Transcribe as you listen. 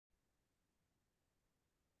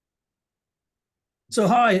So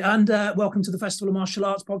hi, and welcome to the Festival of Martial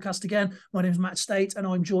Arts podcast again. My name is Matt Stait, and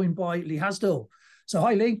I'm joined by Lee Hasdell. So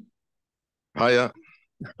hi, Lee. Hiya.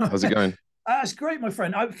 How's it going? It's great, my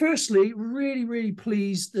friend. Firstly, really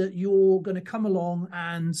pleased that you're going to come along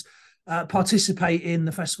and participate in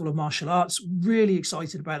the Festival of Martial Arts. Really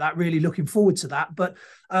excited about that. Really looking forward to that. But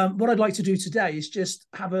what I'd like to do today is just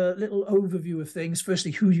have a little overview of things.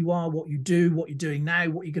 Firstly, who you are, what you do, what you're doing now,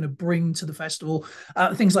 what you're going to bring to the festival,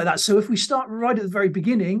 things like that. So if we start right at the very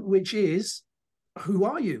beginning, which is, who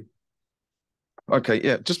are you? Okay,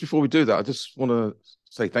 yeah. Just before we do that, I just want to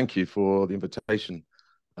say thank you for the invitation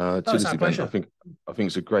to Oh, it's this our event. I pleasure. think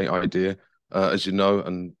it's a great idea. As you know,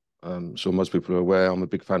 and I'm sure most people are aware, I'm a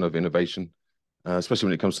big fan of innovation, especially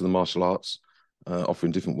when it comes to the martial arts,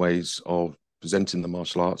 offering different ways of presenting the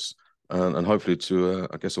martial arts, and hopefully to,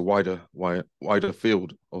 I guess, a wider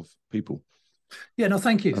field of people. Yeah, no,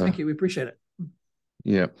 thank you. Uh, Thank you. We appreciate it.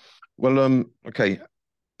 yeah. Well, okay.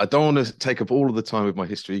 I don't want to take up all of the time with my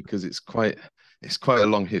history because it's quite a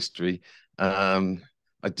long history. Um,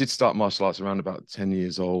 I did start martial arts around about 10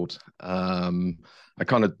 years old. I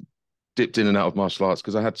kind of dipped in and out of martial arts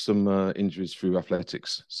because I had some injuries through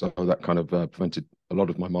athletics, so that kind of prevented a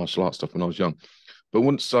lot of my martial arts stuff when I was young. But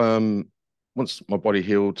once my body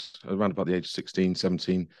healed around about the age of 16,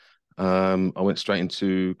 17, I went straight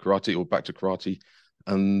into karate or back to karate,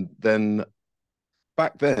 and then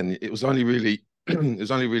back then it was only really it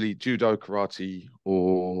was only really judo, karate,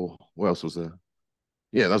 or what else was there?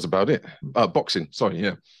 Yeah, that's about it. Boxing, sorry,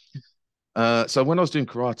 yeah. So when I was doing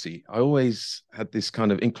karate, I always had this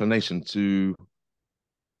kind of inclination to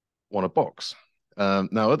want to box.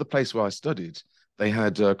 Now, at the place where I studied, they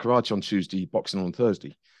had karate on Tuesday, boxing on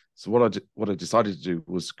Thursday. So what I decided to do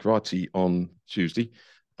was karate on Tuesday,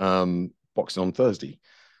 boxing on Thursday.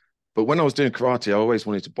 But when I was doing karate, I always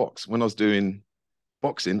wanted to box. When I was doing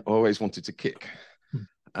boxing, I always wanted to kick.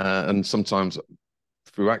 And sometimes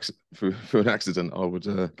through an accident, I would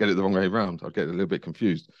get it the wrong way around. I'd get a little bit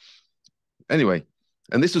confused. Anyway,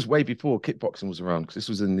 and this was way before kickboxing was around because this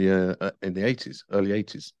was in the 80s, early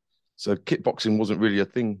 80s. So kickboxing wasn't really a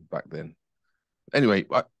thing back then. Anyway,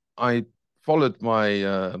 I followed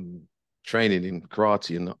my training in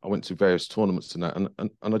karate and I went to various tournaments and that,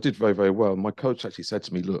 and I did very well. My coach actually said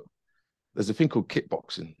to me, "Look, there's a thing called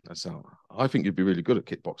kickboxing. I think you'd be really good at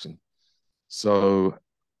kickboxing." So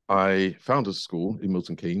I found a school in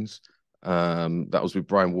Milton Keynes. That was with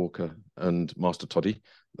Brian Walker and Master Toddy.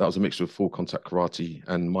 That was a mixture of full contact karate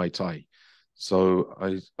and Muay Thai.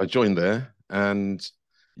 So I joined there, and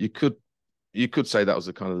you could say that was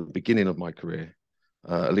the kind of the beginning of my career,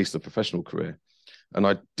 at least the professional career. And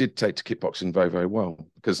I did take to kickboxing very well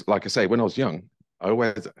because, like I say, when I was young, I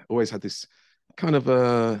always had this kind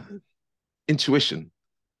of intuition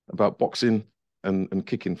about boxing and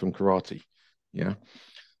kicking from karate. Yeah.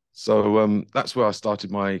 So that's where I started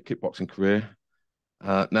my kickboxing career.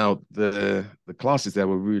 Now the classes there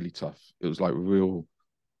were really tough. It was like real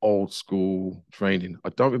old school training. I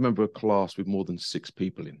don't remember a class with more than 6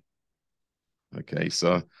 people in. Okay,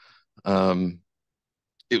 so um,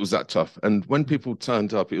 it was that tough. And when people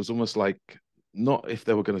turned up, it was almost like not if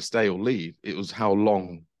they were going to stay or leave. It was how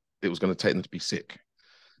long it was going to take them to be sick.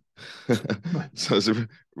 So it's a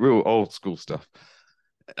real old school stuff.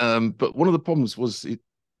 But one of the problems was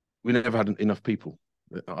we never had enough people.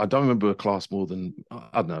 I don't remember a class more than, I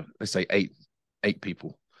don't know, let's say eight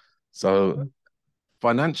people. So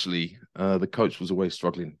financially, the coach was always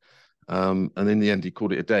struggling. And in the end, he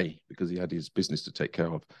called it a day because he had his business to take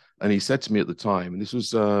care of. And he said to me at the time, and this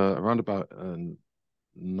was around about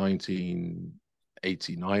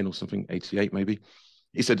 1989 or something, 88 maybe.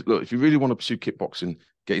 He said, "Look, if you really want to pursue kickboxing,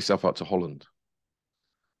 get yourself out to Holland."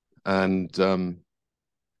 And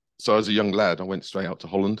so as a young lad, I went straight out to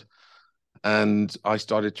Holland. And I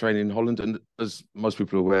started training in Holland. And as most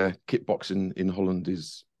people are aware, kickboxing in Holland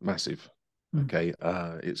is massive. Okay.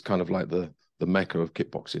 It's kind of like the mecca of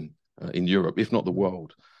kickboxing in Europe, if not the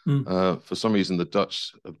world. For some reason, the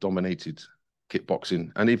Dutch have dominated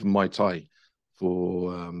kickboxing and even Muay Thai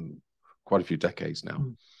for quite a few decades now.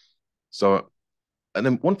 So, and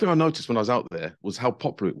then one thing I noticed when I was out there was how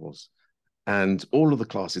popular it was. And all of the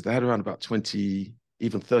classes, they had around about 20,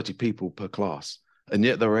 even 30 people per class. And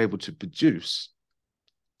yet they were able to produce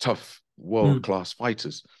tough world-class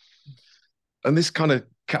fighters. And this kind of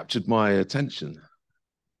captured my attention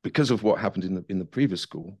because of what happened in the previous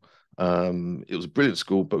school. It was a brilliant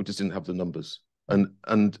school, but we just didn't have the numbers. And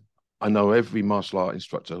I know every martial art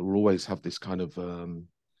instructor will always have this kind of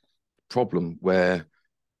problem where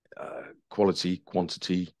quality,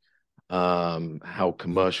 quantity, how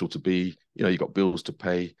commercial to be, you got bills to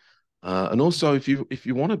pay. And also, if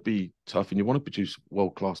you want to be tough and you want to produce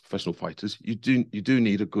world-class professional fighters, you do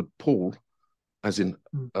need a good pool, as in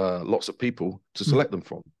lots of people to select them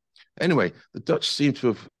from. Anyway, the Dutch seem to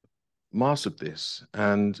have mastered this,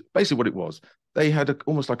 and basically what it was, they had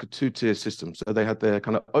almost like a two-tier system. So they had their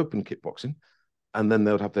kind of open kickboxing, and then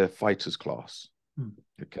they would have their fighters class.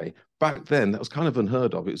 Okay, back then that was kind of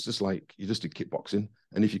unheard of. It was just like you just did kickboxing,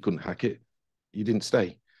 and if you couldn't hack it, you didn't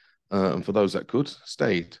stay. And for those that could,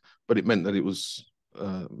 stayed. But it meant that it was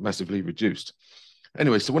massively reduced.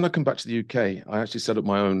 Anyway, so when I come back to the UK, I actually set up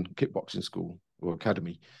my own kickboxing school or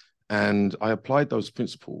academy, and I applied those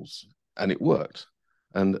principles, and it worked.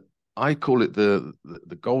 And I call it the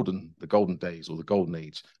golden days, or the golden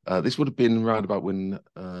age. This would have been around about when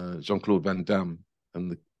Jean-Claude Van Damme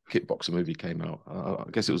and the Kickboxer movie came out. I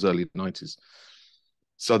guess it was early 90s.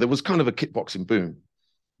 So there was kind of a kickboxing boom.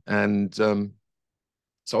 And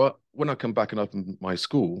when I come back and open my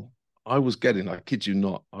school, I kid you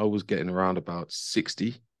not, I was getting around about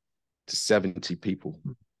 60 to 70 people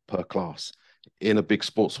per class in a big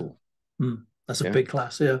sports hall. That's a big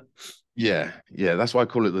class, yeah. Yeah. That's why I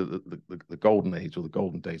call it the golden age, or the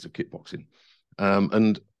golden days of kickboxing.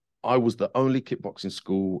 And I was the only kickboxing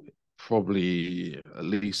school, probably at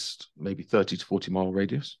least maybe 30 to 40 mile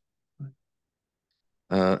radius.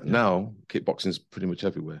 Now kickboxing is pretty much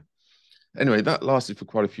everywhere. Anyway, that lasted for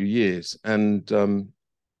quite a few years, and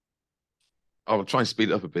I'll try and speed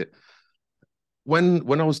it up a bit.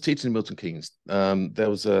 When I was teaching in Milton Keynes, there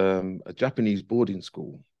was a Japanese boarding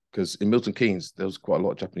school, because in Milton Keynes there was quite a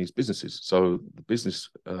lot of Japanese businesses. So the business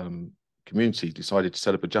community decided to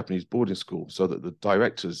set up a Japanese boarding school so that the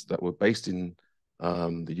directors that were based in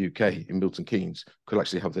the UK, in Milton Keynes, could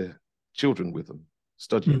actually have their children with them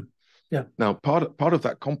studying. Yeah. Now, part of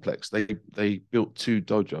that complex, they built two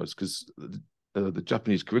dojos, because the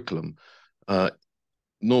Japanese curriculum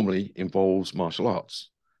normally involves martial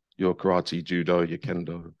arts, your karate, judo, your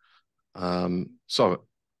kendo. So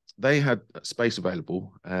they had space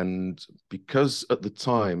available, and because at the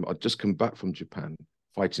time I'd just come back from Japan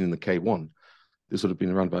fighting in the K1, this would have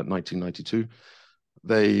been around about 1992.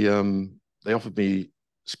 They offered me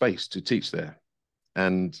space to teach there,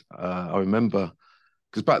 and I remember,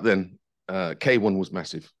 because back then K1 was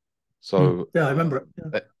massive. So I remember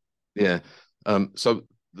it. So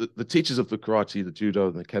the teachers of the karate, the judo,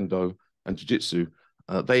 and the kendo and jiu-jitsu,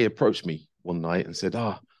 they approached me one night and said,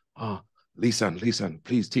 Lee-san,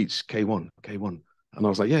 please teach K1. And I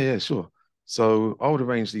was like, yeah, sure. So I would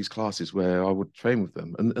arrange these classes where I would train with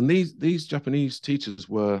them. And these Japanese teachers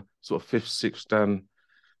were sort of 5th, 6th dan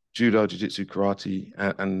judo, jiu-jitsu, karate,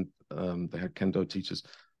 and they had kendo teachers.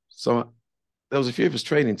 So there was a few of us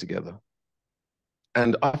training together.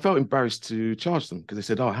 And I felt embarrassed to charge them, because they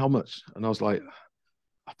said, how much? And I was like,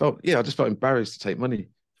 I just felt embarrassed to take money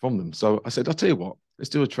from them. So I said, I'll tell you what, let's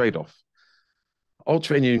do a trade-off. I'll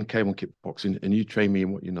train you in K1 kickboxing, and you train me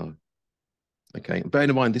in what you know. Okay. And bearing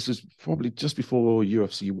in mind, this was probably just before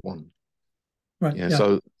UFC 1. Right. Yeah.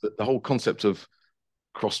 So the whole concept of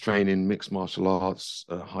cross-training, mixed martial arts,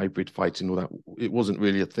 hybrid fighting, all that, it wasn't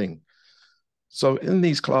really a thing. So in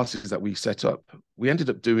these classes that we set up, we ended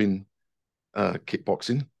up doing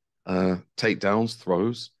kickboxing, takedowns,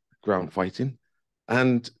 throws, ground fighting.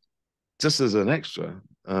 And just as an extra,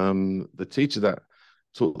 the teacher that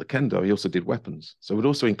taught the kendo, he also did weapons. So we'd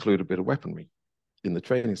also include a bit of weaponry in the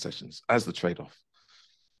training sessions as the trade-off.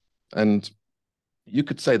 And you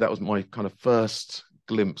could say that was my kind of first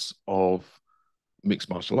glimpse of mixed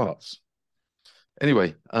martial arts.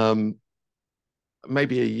 Anyway,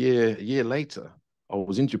 maybe a year later, I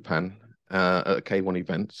was in Japan at a K1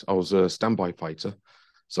 event. I was a standby fighter,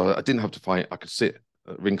 so I didn't have to fight. I could sit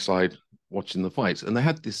at ringside watching the fights, and they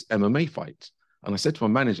had this MMA fight. And I said to my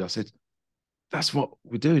manager, I said, that's what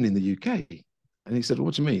we're doing in the UK. And he said,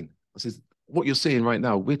 what do you mean? I said, what you're seeing right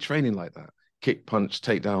now, we're training like that. Kick, punch,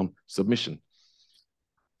 takedown, submission.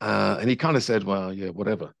 And he kind of said, well, yeah,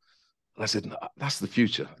 whatever. And I said, no, that's the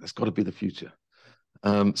future. That's got to be the future.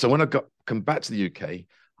 So when I come back to the UK,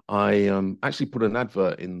 I actually put an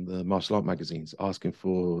advert in the martial art magazines asking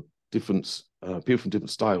for different people from different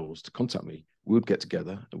styles to contact me. We would get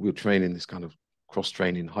together and we would train in this kind of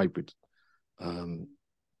cross-training hybrid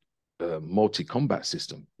multi-combat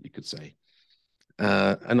system, you could say.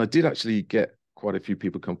 And I did actually get quite a few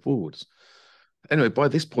people come forwards. Anyway, by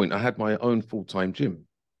this point, I had my own full-time gym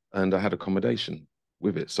and I had accommodation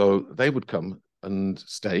with it. So they would come and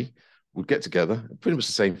stay. We'd get together, pretty much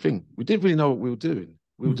the same thing. We didn't really know what we were doing.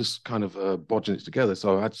 We were just kind of bodging it together.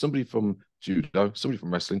 So I had somebody from judo, somebody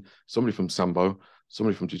from wrestling, somebody from sambo,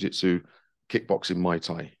 somebody from jiu-jitsu, kickboxing, Muay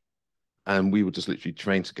Thai. And we would just literally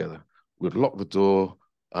train together. We'd lock the door,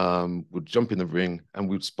 would jump in the ring and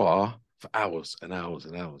we'd spar for hours and hours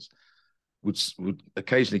and hours. Would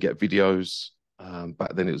occasionally get videos.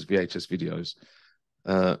 Back then it was VHS videos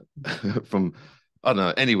from, I don't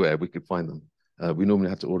know, anywhere we could find them. We normally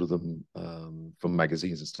had to order them from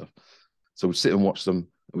magazines and stuff. So we'd sit and watch them, and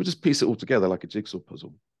we'd just piece it all together like a jigsaw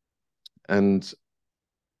puzzle. And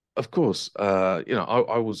of course, I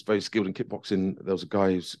was very skilled in kickboxing. There was a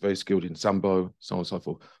guy who's very skilled in sambo, so on and so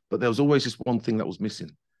forth. But there was always this one thing that was missing,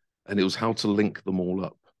 and it was how to link them all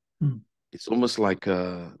up. It's almost like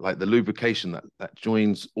the lubrication that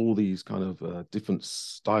joins all these kind of different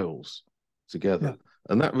styles together. Yeah.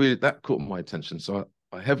 And that caught my attention. So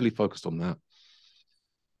I heavily focused on that.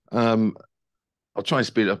 I'll try and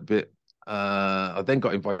speed it up a bit. I then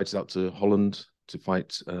got invited out to Holland to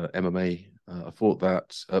fight MMA. I thought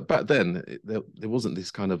that back then there wasn't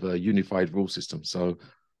this kind of a unified rule system. So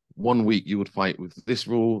one week you would fight with this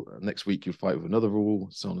rule, next week you'd fight with another rule,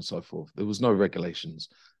 so on and so forth. There was no regulations.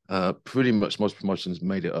 Pretty much most promotions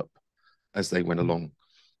made it up as they went along.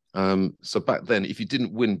 So back then, if you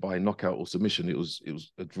didn't win by knockout or submission, it was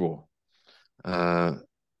a draw.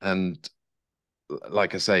 And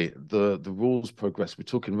like I say, the rules progressed. We're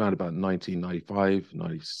talking around about 1995,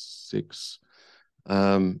 96.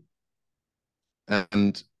 And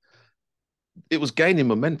it was gaining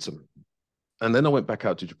momentum. And then I went back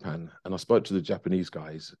out to Japan and I spoke to the Japanese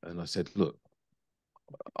guys and I said, look,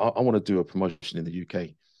 I want to do a promotion in the UK.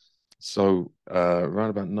 So around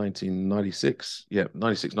about 1996,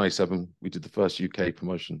 96, 97, we did the first UK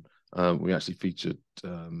promotion. We actually featured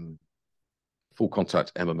full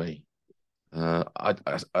contact MMA.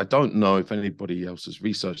 I don't know if anybody else has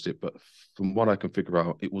researched it, but from what I can figure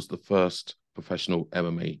out, it was the first professional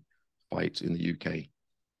MMA fight in the UK.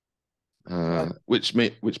 Which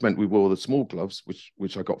meant we wore the small gloves,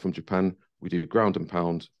 which I got from Japan. We do ground and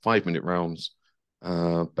pound, 5-minute rounds,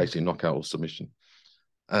 basically knockout or submission.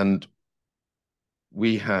 And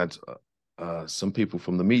we had some people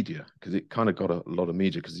from the media, because it kind of got a lot of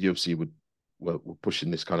media, because the UFC were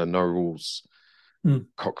pushing this kind of no rules,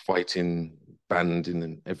 cockfighting banned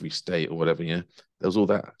in every state or whatever. Yeah, there was all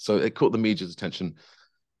that. So it caught the media's attention.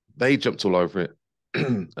 They jumped all over it,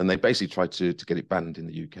 and they basically tried to get it banned in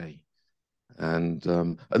the UK. And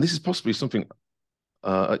this is possibly something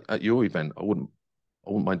at your event I wouldn't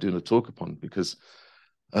mind doing a talk upon, because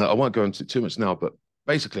I won't go into too much now, but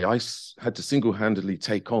basically I had to single-handedly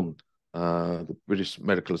take on the British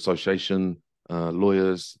Medical Association,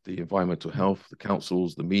 lawyers, the environmental health, the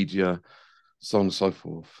councils, the media, so on and so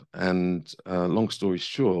forth. And long story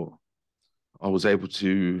short, I was able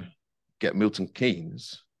to get Milton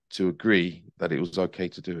Keynes to agree that it was okay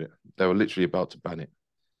to do it. They were literally about to ban it.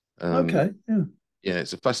 Okay, yeah,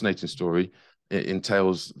 it's a fascinating story. It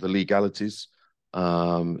entails the legalities.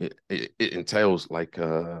 It entails like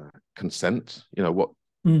consent. You know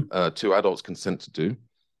what two adults consent to do.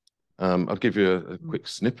 I'll give you a quick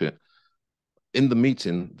snippet. In the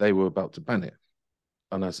meeting, they were about to ban it,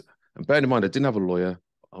 and bearing in mind, I didn't have a lawyer.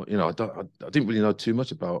 You know, I didn't really know too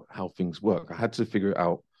much about how things work. I had to figure it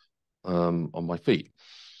out on my feet.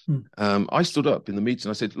 I stood up in the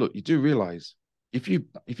meeting. I said, "Look, you do realize if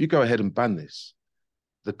you go ahead and ban this,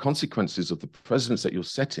 the consequences of the precedents that you're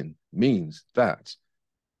setting means that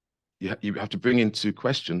you have to bring into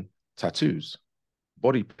question tattoos,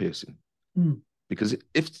 body piercing, because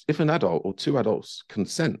if an adult or two adults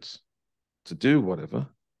consent to do whatever,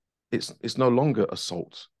 it's no longer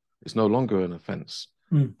assault, it's no longer an offence,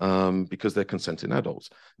 because they're consenting adults."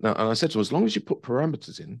 Now, and I said to them, as long as you put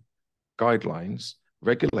parameters in, guidelines,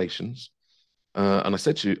 regulations. And I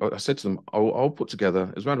said to them, I'll put together,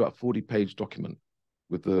 it was around about a 40-page document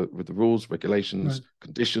with the rules, regulations,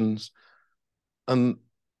 conditions. And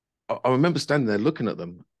I remember standing there looking at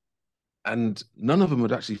them, and none of them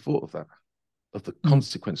had actually thought of that, of the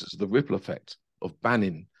consequences, of the ripple effect of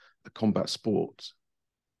banning the combat sport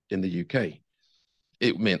in the UK.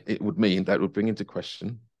 It would mean that it would bring into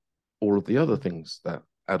question all of the other things that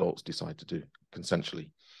adults decide to do consensually.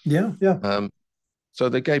 Yeah. So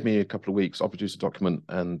they gave me a couple of weeks. I produced a document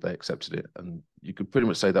and they accepted it. And you could pretty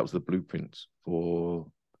much say that was the blueprint for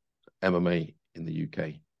MMA in the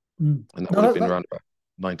UK. And that would have been around about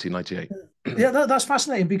 1998. Yeah, that's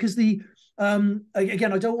fascinating, because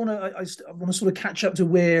Again, I don't want to. I want to sort of catch up to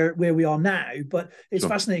where we are now, but it's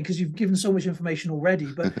fascinating because you've given so much information already.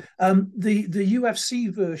 But the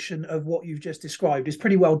UFC version of what you've just described is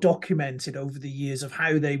pretty well documented over the years of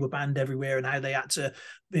how they were banned everywhere and how they had to,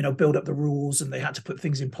 build up the rules, and they had to put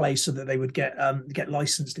things in place so that they would get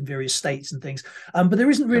licensed in various states and things. But there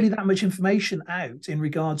isn't really that much information out in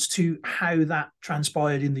regards to how that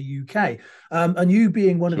transpired in the UK. And you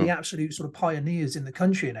being one of the absolute sort of pioneers in the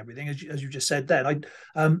country and everything, as you just said then,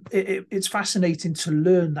 it's fascinating to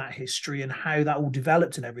learn that history and how that all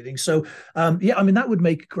developed and everything. So, that would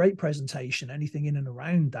make a great presentation. Anything in and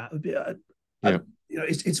around that would be,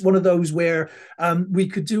 it's one of those where we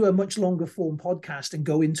could do a much longer form podcast and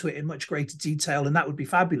go into it in much greater detail, and that would be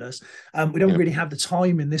fabulous. We don't really have the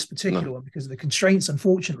time in this particular one because of the constraints,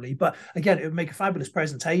 unfortunately. But again, it would make a fabulous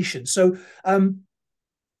presentation. So,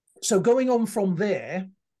 so going on from there,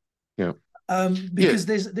 because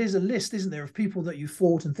there's a list, isn't there, of people that you've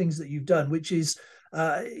fought and things that you've done, which is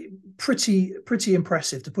pretty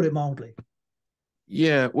impressive, to put it mildly.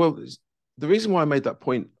 Yeah, well, the reason why I made that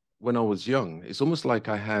point when I was young, it's almost like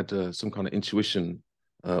I had some kind of intuition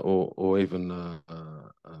or even a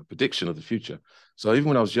prediction of the future. So even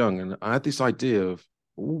when I was young, and I had this idea of,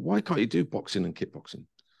 why can't you do boxing and kickboxing?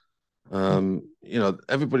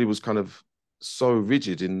 Everybody was kind of so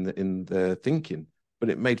rigid in their thinking,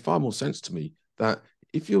 but it made far more sense to me that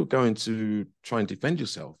if you're going to try and defend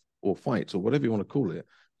yourself or fight or whatever you want to call it,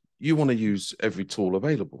 you want to use every tool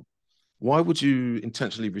available. Why would you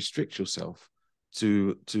intentionally restrict yourself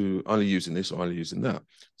to only using this or only using that?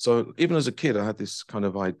 So even as a kid, I had this kind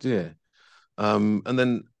of idea. And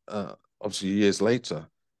then obviously years later,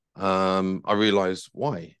 I realized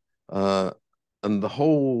why. And the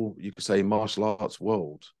whole, you could say, martial arts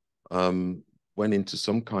world went into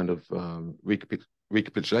some kind of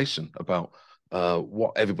recapitulation about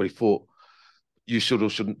what everybody thought you should or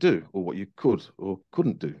shouldn't do, or what you could or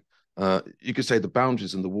couldn't do. You could say the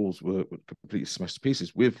boundaries and the walls were completely smashed to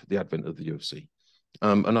pieces with the advent of the UFC.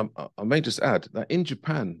 And I may just add that in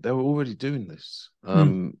Japan, they were already doing this.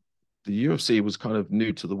 The UFC was kind of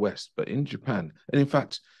new to the West, but in Japan, and in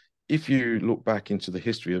fact, if you look back into the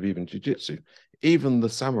history of even jiu-jitsu, even the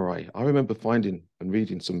samurai, I remember finding and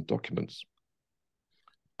reading some documents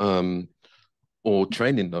or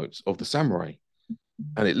training notes of the samurai.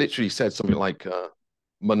 And it literally said something like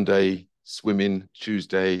Monday, swimming,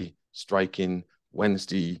 Tuesday, striking,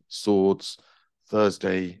 Wednesday, swords,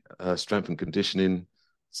 Thursday, strength and conditioning,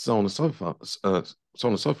 so on and so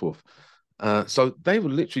forth. So they were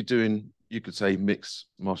literally doing, you could say, mixed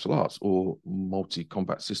martial arts or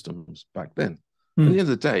multi-combat systems back then. At the end of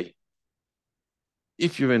the day,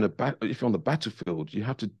 if you're on the battlefield, you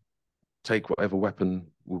have to take whatever weapon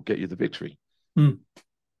will get you the victory.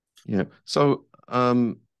 So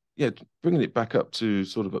bringing it back up to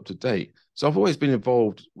date. So I've always been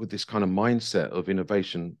involved with this kind of mindset of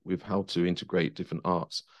innovation with how to integrate different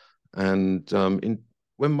arts. And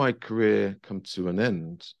when my career come to an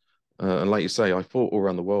end, and like you say, I fought all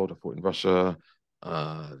around the world. I fought in Russia,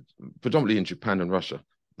 predominantly in Japan and Russia.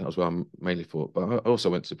 That was where I mainly fought. But I also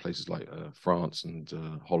went to places like France and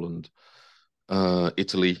Holland,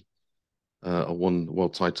 Italy. I won the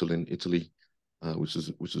world title in Italy, which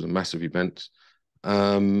was a massive event.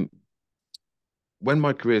 When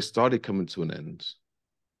my career started coming to an end,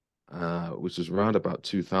 which was around about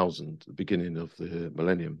 2000, the beginning of the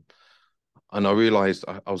millennium, and I realized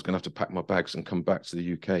I was going to have to pack my bags and come back to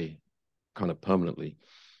the UK kind of permanently.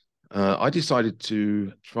 I decided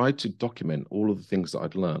to try to document all of the things that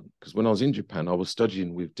I'd learned, because when I was in Japan, I was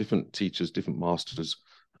studying with different teachers, different masters,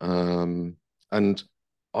 and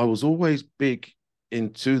I was always big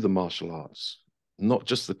into the martial arts, not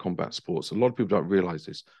just the combat sports. A lot of people don't realize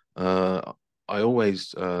this. I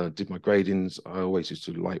always did my gradings. I always used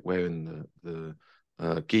to like wearing the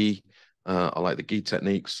gi. I like the gi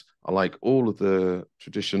techniques. I like all of the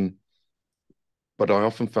tradition. But I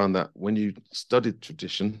often found that when you studied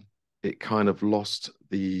tradition, it kind of lost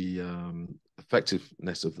the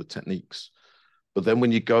effectiveness of the techniques. But then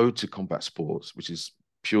when you go to combat sports, which is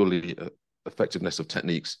purely effectiveness of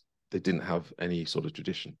techniques, they didn't have any sort of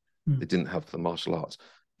tradition. They didn't have the martial arts.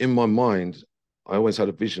 In my mind, I always had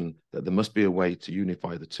a vision that there must be a way to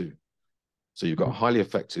unify the two. So you've got a highly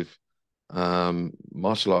effective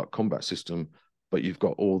martial art combat system, but you've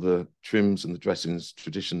got all the trims and the dressings,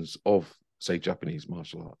 traditions of, say, Japanese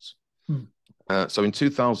martial arts. So in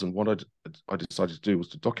 2000, what I decided to do was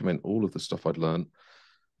to document all of the stuff I'd learned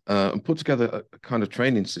and put together a kind of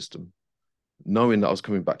training system, knowing that I was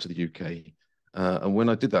coming back to the UK. And when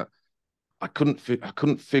I did that, I couldn't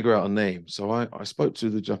figure out a name. So I spoke to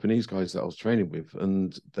the Japanese guys that I was training with,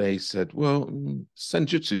 and they said, well,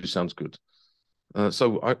 Senjutsu sounds good.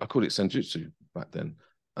 So I called it Senjutsu back then.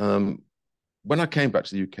 When I came back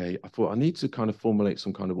to the UK, I thought I need to kind of formulate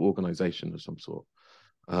some kind of organization of some sort,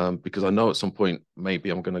 because I know at some point maybe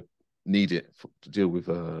I'm going to need it to deal with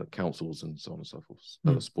councils and so on and so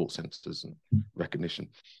forth, sports centers and recognition.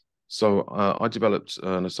 So I developed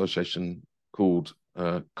an association called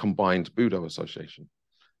Combined Budo Association.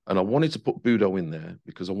 And I wanted to put Budo in there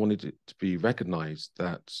because I wanted it to be recognized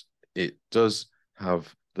that it does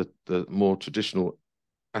have the more traditional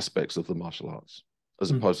aspects of the martial arts, as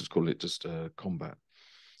opposed to call it just combat.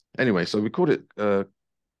 Anyway, so we called it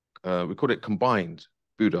Combined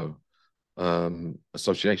Budo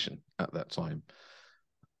Association at that time.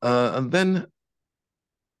 And then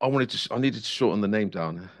I needed to shorten the name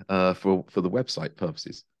down for the website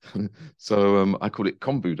purposes. So I called it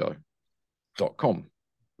combudo.com.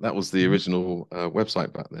 That was the original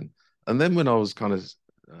website back then. And then when I was kind of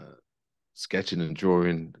sketching and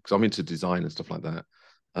drawing, because I'm into design and stuff like that,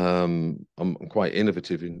 I'm quite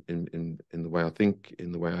innovative in the way I think,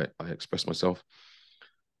 in the way I express myself.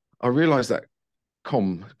 I realized that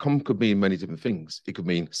com could mean many different things. It could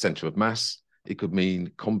mean center of mass. It could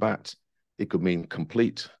mean combat. It could mean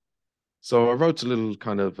complete. So I wrote a little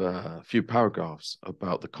kind of few paragraphs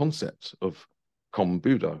about the concept of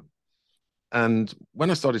kombudo. And when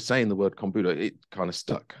I started saying the word kombudo, it kind of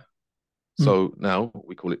stuck. So now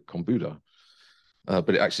we call it kombudo, but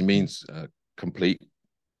it actually means complete,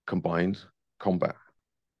 combined, combat,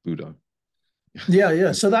 budo.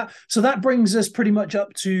 Yeah. So that brings us pretty much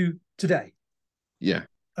up to today. Yeah.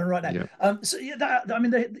 And right now, yeah. So yeah, I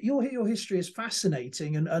mean, your history is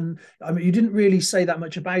fascinating, and I mean, you didn't really say that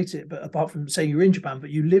much about it, but apart from saying you're in Japan, but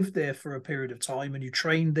you lived there for a period of time and you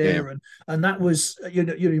trained there, and that was you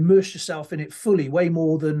immersed yourself in it fully, way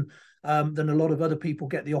more than a lot of other people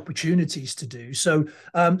get the opportunities to do. So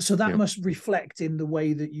that must reflect in the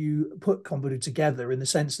way that you put Kombudo together, in the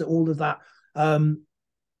sense that all of that.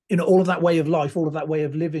 All of that way of life, all of that way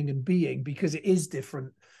of living and being, because it is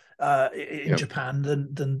different in Japan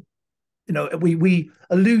than we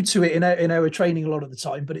allude to it in our training a lot of the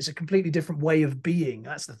time, but it's a completely different way of being.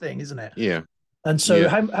 That's the thing, isn't it? Yeah. And so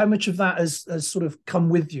how much of that has sort of come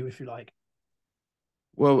with you, if you like?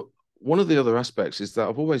 Well, one of the other aspects is that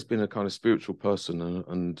I've always been a kind of spiritual person,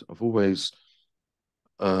 and I've always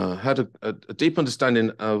had a deep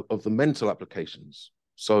understanding of the mental applications.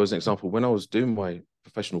 So as an example, when I was doing my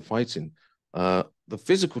professional fighting, the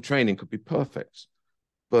physical training could be perfect,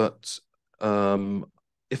 but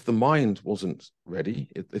if the mind wasn't ready,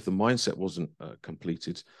 if the mindset wasn't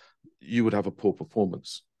completed, you would have a poor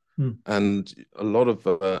performance. And a lot of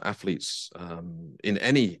athletes in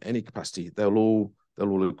any capacity, they'll all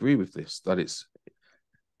agree with this, that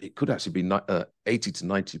it could actually be 80 to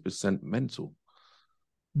 90% mental,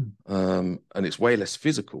 and it's way less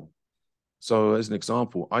physical. So as an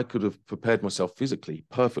example, I could have prepared myself physically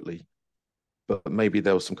perfectly, but maybe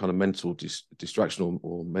there was some kind of mental distraction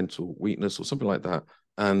or mental weakness or something like that,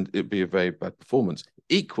 and it'd be a very bad performance.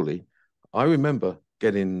 Equally, I remember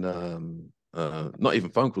getting not even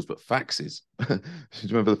phone calls, but faxes. Do you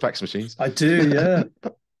remember the fax machines? I do, yeah.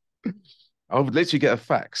 I would literally get a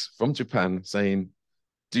fax from Japan saying,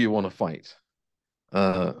 "Do you want to fight?"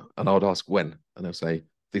 And I would ask when, and they'll say,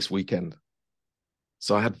 "This weekend."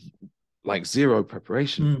 So I had like zero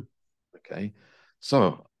preparation. Okay,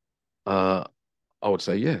 so I would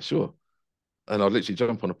say, "Yeah, sure." And I'd literally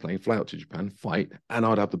jump on a plane, fly out to Japan, fight, and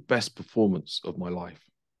I'd have the best performance of my life.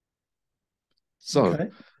 So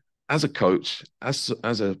as a coach, as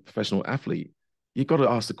a professional athlete, you've got to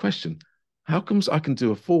ask the question, how comes I can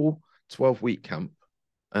do a full 12-week camp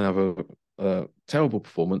and have a terrible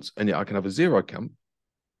performance, and yet I can have a zero camp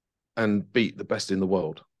and beat the best in the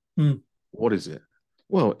world? What is it?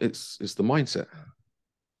 Well, it's the mindset.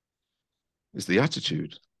 It's the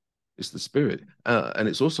attitude. It's the spirit. And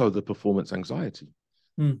it's also the performance anxiety.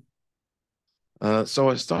 So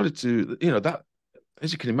I started to, that,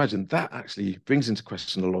 as you can imagine, that actually brings into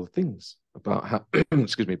question a lot of things about how,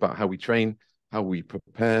 excuse me, about how we train, how we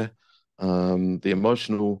prepare, the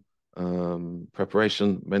emotional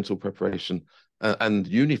preparation, mental preparation, and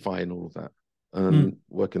unifying all of that and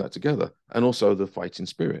working that together, and also the fighting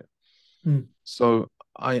spirit. So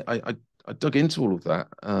I dug into all of that,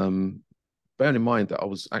 bearing in mind that I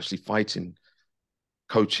was actually fighting,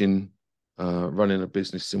 coaching, running a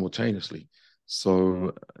business simultaneously.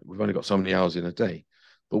 So we've only got so many hours in a day.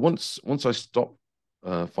 But once I stopped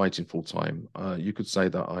fighting full time, you could say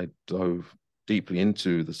that I dove deeply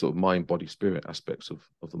into the sort of mind, body, spirit aspects of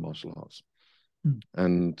the martial arts.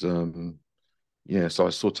 And Yeah, so I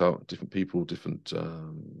sought out different people, different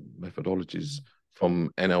methodologies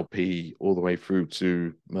from NLP all the way through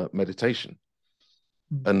to meditation.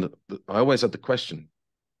 Mm. And I always had the question,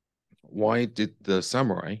 why did the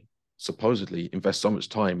samurai supposedly invest so much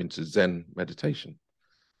time into Zen meditation?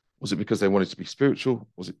 Was it because they wanted to be spiritual?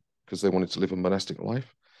 Was it because they wanted to live a monastic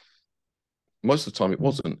life? Most of the time, it Mm.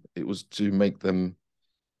 wasn't. It was to make them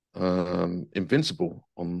invincible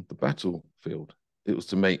on the battlefield. It was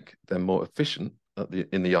to make them more efficient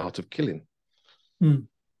in the art of killing, Mm.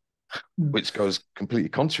 Mm. which goes completely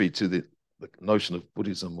contrary to the notion of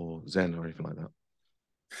Buddhism or Zen or anything like that.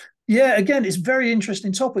 Yeah, again, it's very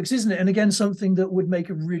interesting topics, isn't it? And again, something that would make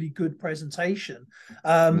a really good presentation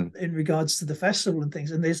Mm, in regards to the festival and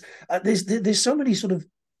things. And there's so many sort of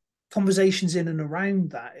conversations in and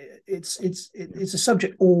around that. yeah, It's a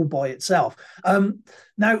subject all by itself.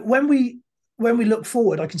 Now, when we look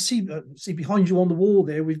forward, I can see behind you on the wall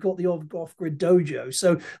there, we've got the off grid dojo.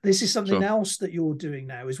 So this is something sure. else that you're doing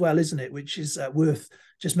now as well, isn't it? Which is worth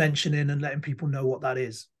just mentioning and letting people know what that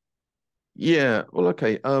is. Yeah, well,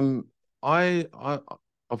 okay. I've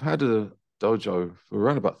had a dojo for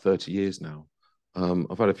around about 30 years now.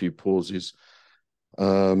 I've had a few pauses.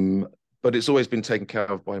 Um, but it's always been taken care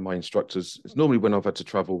of by my instructors. It's normally when I've had to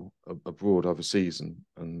travel abroad, overseas,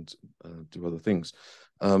 and do other things.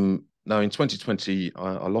 Now in 2020,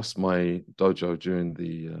 I lost my dojo during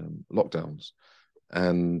the lockdowns,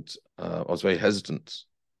 and I was very hesitant.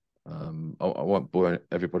 I won't bore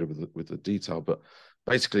everybody with the detail, but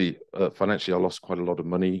basically, financially, I lost quite a lot of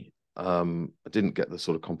money. I didn't get the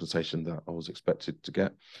sort of compensation that I was expected to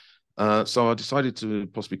get. So I decided to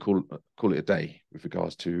possibly call it a day with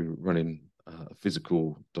regards to running a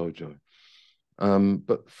physical dojo.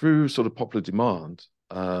 But through sort of popular demand,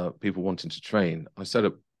 people wanting to train, I set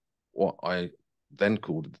up what I then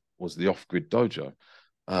called was the off-grid dojo.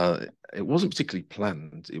 It wasn't particularly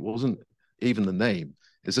planned. It wasn't even the name.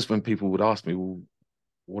 It's just when people would ask me, well,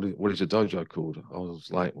 what is your dojo called? I was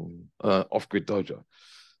like, off-grid dojo.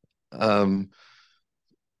 Um,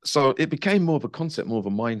 so it became more of a concept, more of a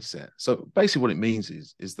mindset. So basically, what it means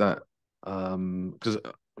is that because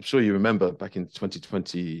I'm sure you remember back in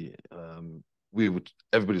 2020,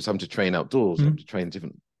 everybody was having to train outdoors, having Mm. to train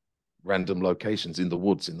different random locations in the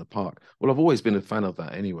woods, in the park. Well, I've always been a fan of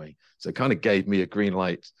that anyway, so it kind of gave me a green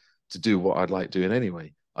light to do what I'd like doing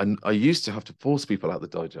anyway. I used to have to force people out the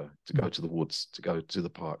dojo to go Mm. to the woods, to go to the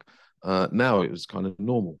park. Now it was kind of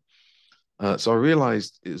normal. So I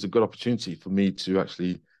realized it was a good opportunity for me to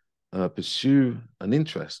actually pursue an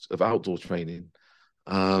interest of outdoor training,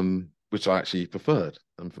 which I actually preferred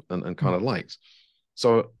and kind Mm. of liked.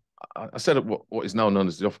 So I set up what is now known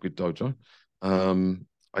as the off-grid dojo.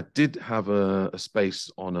 I did have a space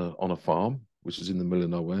on a farm, which is in the middle of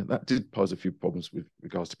nowhere. That did pose a few problems with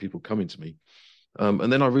regards to people coming to me.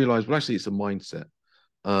 And then I realized, well, actually, it's a mindset.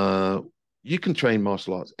 You can train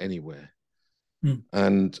martial arts anywhere. Mm.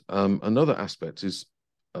 And another aspect is,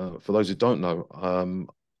 for those who don't know,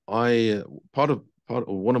 I part of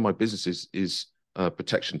one of my businesses is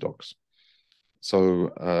protection dogs.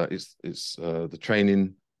 So it's the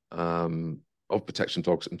training of protection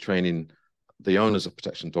dogs and training the owners of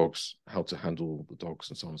protection dogs how to handle the dogs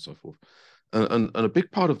and so on and so forth. And a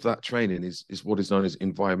big part of that training is what is known as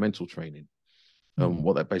environmental training. Mm.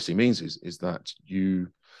 What that basically means is that you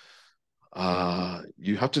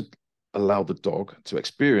have to allow the dog to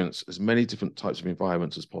experience as many different types of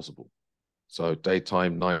environments as possible. So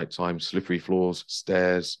daytime, nighttime, slippery floors,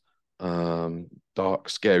 stairs, dark,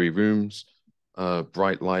 scary rooms,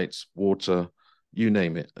 bright lights, water, you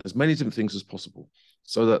name it, as many different things as possible,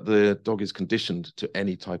 so that the dog is conditioned to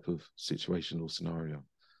any type of situation or scenario,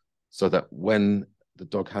 so that when the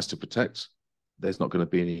dog has to protect, there's not going to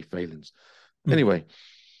be any failings. Mm. Anyway,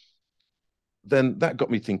 then that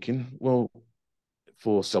got me thinking, well,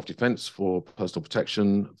 for self-defense, for personal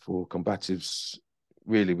protection, for combatives,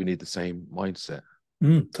 really we need the same mindset.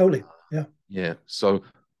 Mm. Totally. Yeah. Yeah. So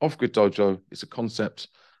off-grid dojo is a concept.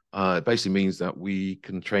 It basically means that we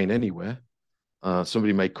can train anywhere.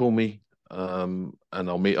 Somebody may call me, and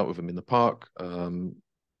I'll meet up with them in the park,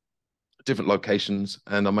 different locations,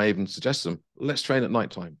 and I may even suggest them, let's train at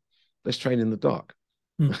nighttime. Let's train in the dark.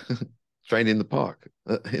 Mm. Train in the park,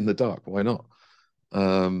 in the dark. Why not?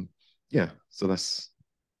 Yeah. So Mm. that's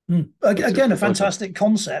the Again, a off-grid dojo. fantastic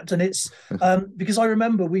concept, and it's because I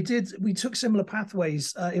remember we took similar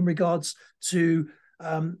pathways in regards to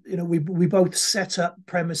we both set up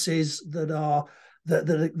premises that are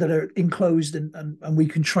that are enclosed, and we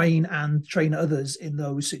can train others in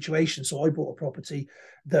those situations. So I bought a property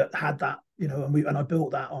that had that, and I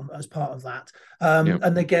built that on as part of that. Yeah.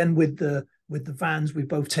 And again, with the vans, we've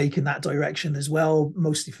both taken that direction as well,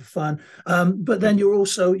 mostly for fun. But then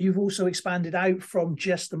you've also expanded out from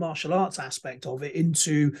just the martial arts aspect of it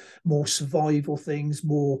into more survival things,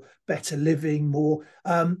 more better living, more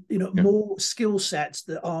more skill sets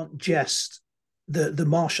that aren't just the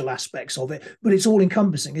martial aspects of it, but it's all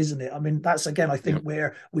encompassing, isn't it? I mean, that's again, I think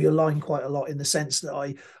where we align quite a lot, in the sense that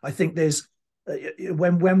I think there's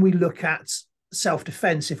when we look at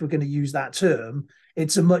self-defense, if we're going to use that term,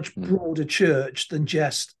 it's a much broader church than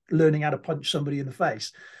just learning how to punch somebody in the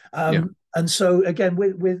face. And so again,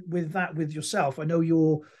 with that, with yourself, I know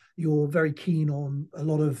you're very keen on a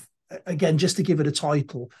lot of, again, just to give it a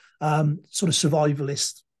title, sort of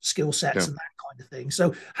survivalist skill sets and that kind of thing.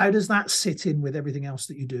 So how does that sit in with everything else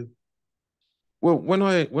that you do? Well, when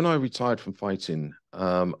I retired from fighting,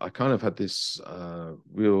 I kind of had this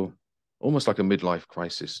real, almost like a midlife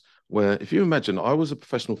crisis, where, if you imagine, I was a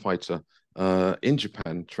professional fighter in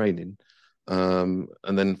Japan training, and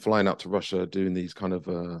then flying out to Russia doing these kind of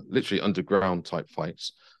literally underground type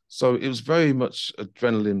fights. So it was very much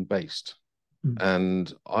adrenaline based,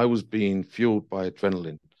 and I was being fueled by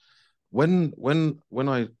adrenaline. When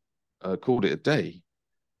I called it a day,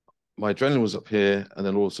 my adrenaline was up here, and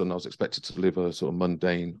then all of a sudden I was expected to live a sort of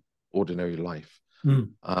mundane, ordinary life.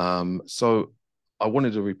 So I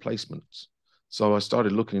wanted a replacement. So I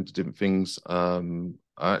started looking into different things.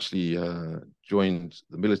 I actually joined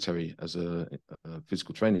the military as a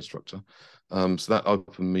physical training instructor. So that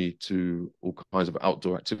opened me to all kinds of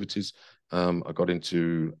outdoor activities. I got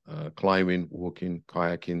into climbing, walking,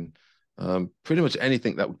 kayaking, pretty much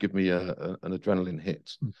anything that would give me an adrenaline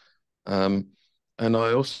hit. And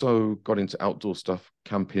I also got into outdoor stuff,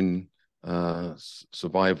 camping,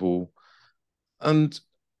 survival. And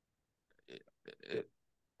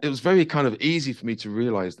it was very kind of easy for me to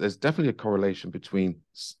realize there's definitely a correlation between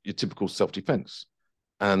your typical self-defense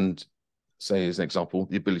and, say, as an example,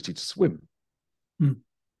 the ability to swim,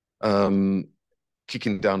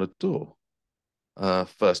 kicking down a door,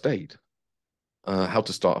 first aid, how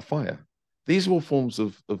to start a fire. These are all forms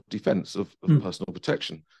of defense, of personal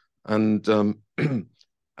protection. And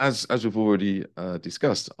as we've already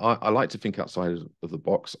discussed, I like to think outside of the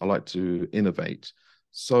box. I like to innovate.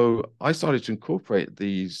 So I started to incorporate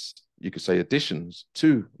these, you could say, additions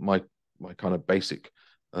to my kind of basic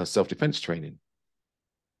self-defense training.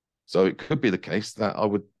 So it could be the case that I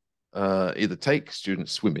would either take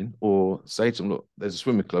students swimming, or say to them, look, there's a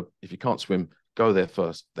swimming club. If you can't swim, go there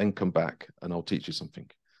first, then come back and I'll teach you something.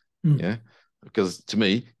 Yeah. Because to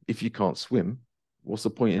me, if you can't swim, what's the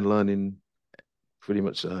point in learning pretty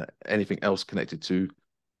much anything else connected to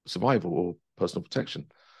survival or personal protection?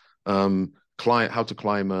 How to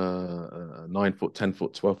climb a 9-foot,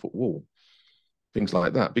 10-foot, 12-foot wall, things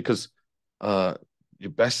like that. Because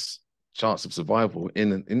your best chance of survival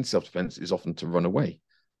in self-defense is often to run away.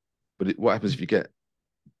 But what happens if you get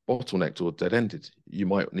bottlenecked or dead-ended? You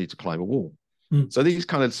might need to climb a wall. So these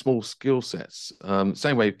kind of small skill sets,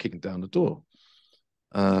 same way kicking down the door.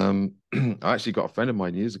 I actually got a friend of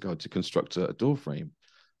mine years ago to construct a door frame,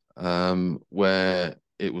 where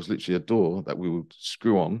it was literally a door that we would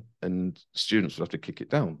screw on, and students would have to kick it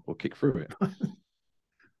down or kick through it.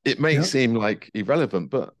 It may seem like irrelevant,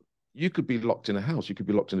 but you could be locked in a house. You could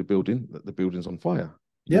be locked in a building. The building's on fire.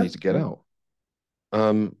 You need to get out.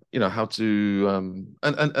 How to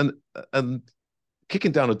and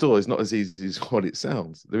kicking down a door is not as easy as what it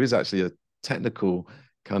sounds. There is actually a technical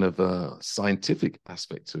kind of scientific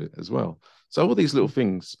aspect to it as well. So all these little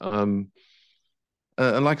things, and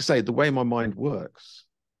like I say, the way my mind works,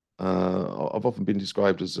 I've often been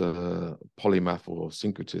described as a polymath or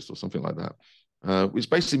syncretist or something like that, which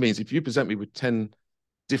basically means if you present me with 10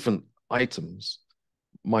 different items,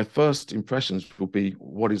 my first impressions will be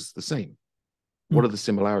what is the same, what are the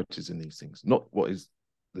similarities in these things, not what is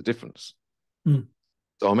the difference.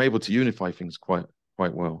 So I'm able to unify things quite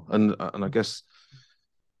well, and I guess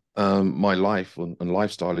my life and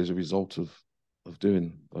lifestyle is a result of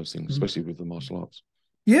doing those things, especially with the martial arts.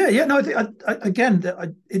 No,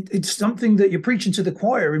 it's something that you're preaching to the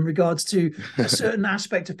choir in regards to a certain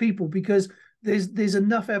aspect of people, because there's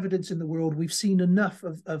enough evidence in the world. We've seen enough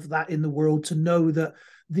of that in the world to know that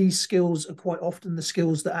these skills are quite often the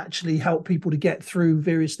skills that actually help people to get through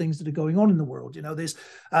various things that are going on in the world. There's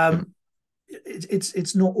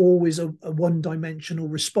it's not always a one-dimensional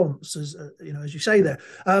response, as you say there.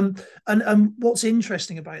 And what's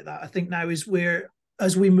interesting about that, I think, now is we're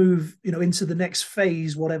as we move, into the next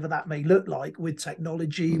phase, whatever that may look like, with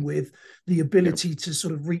technology, with the ability to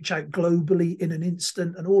sort of reach out globally in an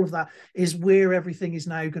instant, and all of that is where everything is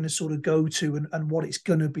now going to sort of go to, and what it's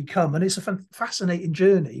going to become. And it's a fascinating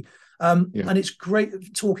journey. And it's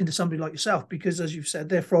great talking to somebody like yourself, because, as you've said,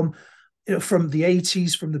 they're from the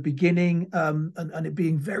 80s, from the beginning, and it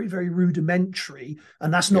being very, very rudimentary.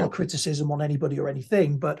 And that's not a criticism on anybody or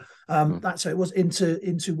anything, but that's how it was,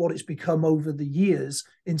 into what it's become over the years,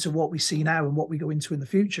 into what we see now and what we go into in the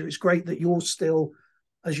future. It's great that you're still,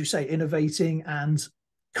 as you say, innovating and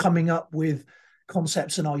coming up with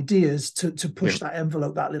concepts and ideas to push that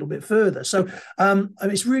envelope that little bit further. So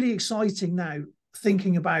it's really exciting now,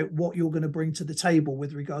 thinking about what you're going to bring to the table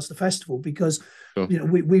with regards to the festival, because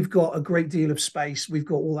we've got a great deal of space, we've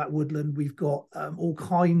got all that woodland, we've got all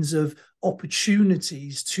kinds of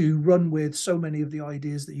opportunities to run with so many of the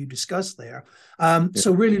ideas that you discussed there.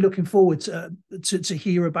 So really looking forward to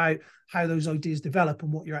hear about how those ideas develop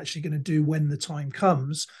and what you're actually going to do when the time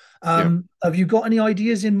comes. Have you got any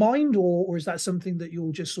ideas in mind, or is that something that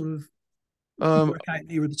you'll just sort of work out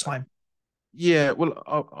nearer the time? Yeah, well,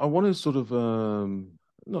 I want to sort of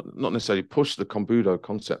not necessarily push the Kombudo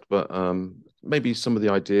concept, but maybe some of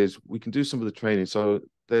the ideas. We can do some of the training. So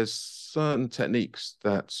there's certain techniques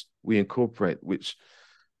that we incorporate, which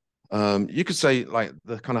you could say, like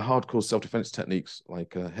the kind of hardcore self-defense techniques, like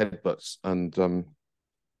headbutts and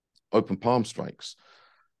open palm strikes.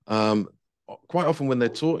 Quite often when they're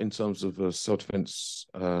taught in terms of a self-defense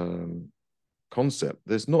concept,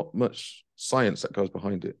 there's not much science that goes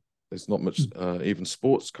behind it. There's not much even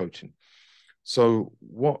sports coaching. So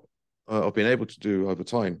what I've been able to do over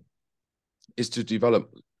time is to develop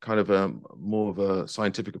kind of more of a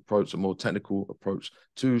scientific approach, a more technical approach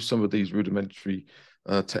to some of these rudimentary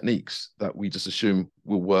techniques that we just assume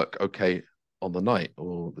will work okay on the night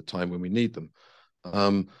or the time when we need them.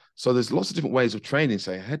 So there's lots of different ways of training,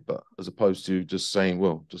 say a headbutt, as opposed to just saying,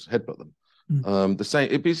 well, just headbutt them.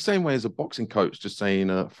 It'd be the same way as a boxing coach just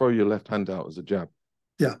saying, throw your left hand out as a jab.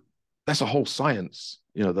 Yeah. That's a whole science,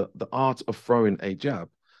 the art of throwing a jab.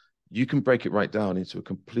 You can break it right down into a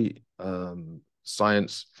complete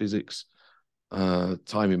science, physics,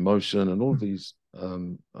 time in motion, and all of these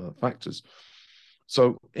factors.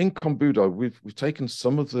 So in Kombudo, we've taken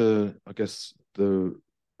some of the, I guess, the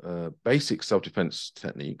basic self-defense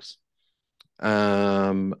techniques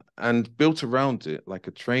and built around it like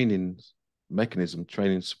a training mechanism,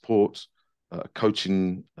 training support,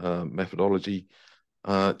 coaching methodology,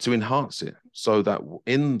 to enhance it, so that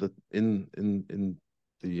in the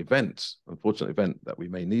event, unfortunate event that we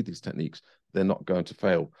may need these techniques, they're not going to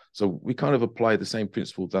fail. So we kind of apply the same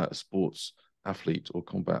principle that a sports athlete or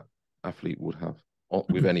combat athlete would have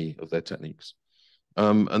with any of their techniques.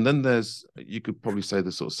 And then you could probably say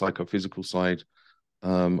the sort of psychophysical side.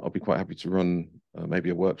 I'll be quite happy to run maybe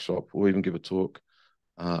a workshop or even give a talk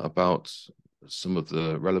about some of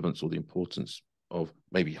the relevance or the importance of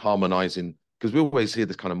maybe harmonizing, because we always hear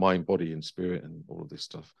this kind of mind, body, and spirit and all of this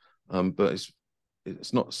stuff. But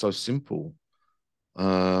it's not so simple.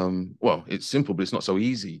 Well, it's simple, but it's not so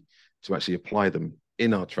easy to actually apply them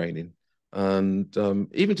in our training. And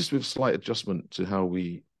even just with slight adjustment to how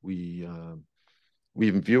we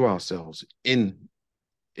even view ourselves in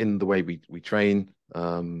the way we train,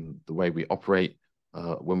 the way we operate,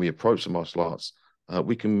 when we approach the martial arts,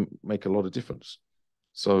 we can make a lot of difference.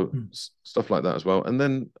 So stuff like that as well. And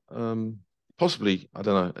then possibly, I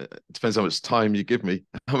don't know, it depends how much time you give me,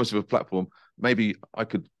 how much of a platform, maybe I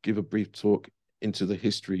could give a brief talk into the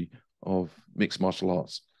history of mixed martial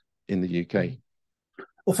arts in the UK.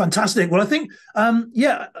 Well, fantastic. Well, I think,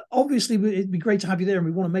 obviously it'd be great to have you there, and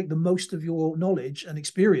we want to make the most of your knowledge and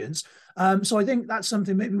experience. So I think that's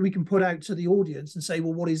something maybe we can put out to the audience and say,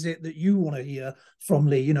 well, what is it that you want to hear from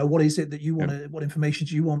Lee? What is it that you want to, what information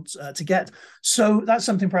do you want to get? So that's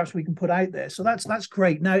something perhaps we can put out there. So that's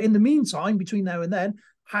great. Now, in the meantime, between now and then,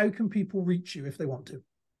 how can people reach you if they want to?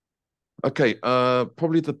 Okay,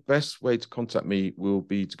 probably the best way to contact me will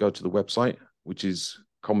be to go to the website, which is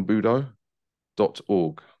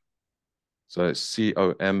kombudo.org. So it's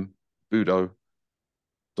combudo.org.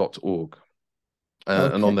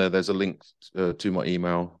 Okay. And on there's a link to my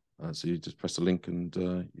email. So you just press the link and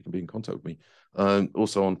you can be in contact with me.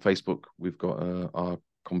 Also on Facebook, we've got our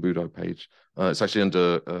Kombudo page. It's actually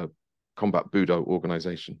under Combat Budo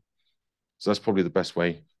Organization. So that's probably the best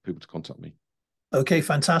way for people to contact me. Okay,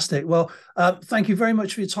 fantastic. Well, thank you very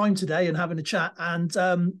much for your time today and having a chat, and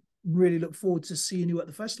really look forward to seeing you at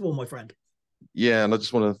the festival, my friend. Yeah, and I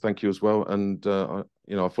just want to thank you as well. And, I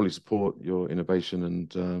fully support your innovation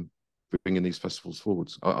and bringing these festivals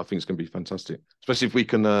forwards. I think it's going to be fantastic, especially if we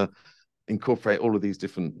can incorporate all of these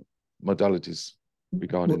different modalities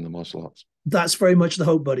regarding Well, the martial arts. that's very much the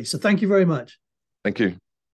hope, buddy. So thank you very much. Thank you.